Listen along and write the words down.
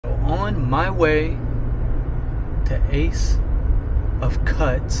on my way to Ace of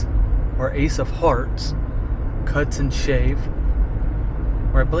Cuts, or Ace of Hearts, Cuts and Shave,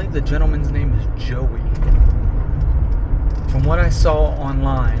 where I believe the gentleman's name is Joey. From what I saw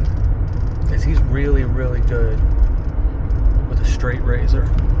online, is he's really, really good with a straight razor.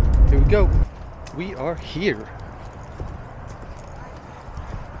 Here we go. We are here.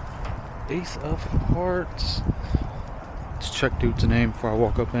 Ace of Hearts. Let's check dude's name before I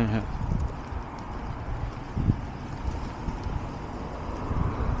walk up in here.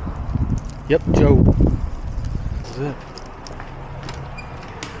 Yep, Joe. This is it.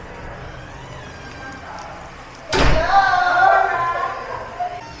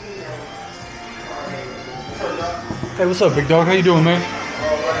 Hey, what's up, big dog? How you doing, man?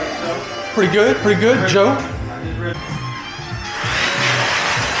 Pretty good, pretty good. Joe?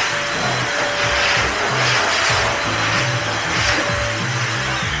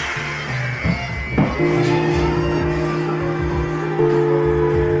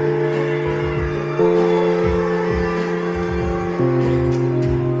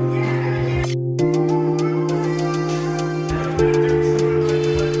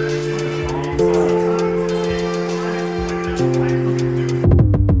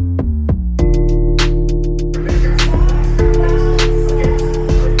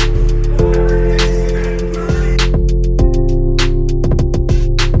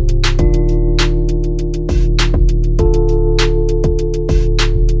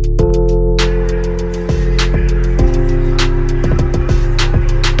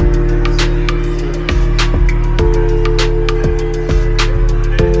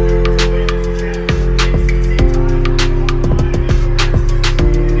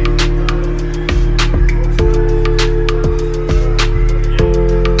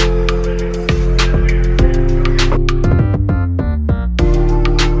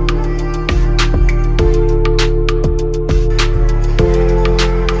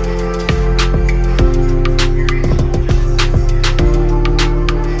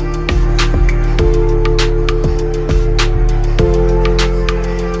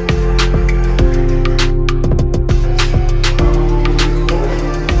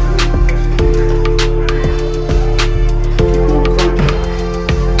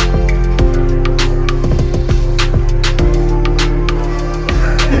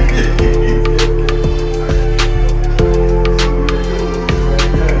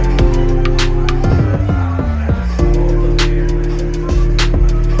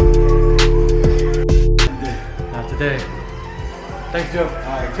 Thanks, Joe.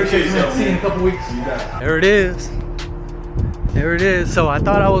 Alright, appreciate you. See you in a couple weeks. There it is. There it is. So I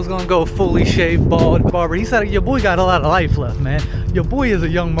thought I was gonna go fully shaved bald barber. He said your boy got a lot of life left, man. Your boy is a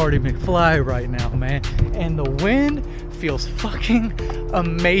young Marty McFly right now, man. And the wind feels fucking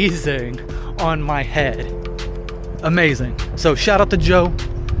amazing on my head. Amazing. So shout out to Joe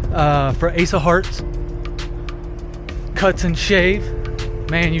for Ace of Hearts, Cuts and Shave.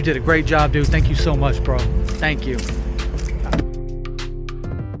 Man, you did a great job, dude. Thank you so much, bro. Thank you.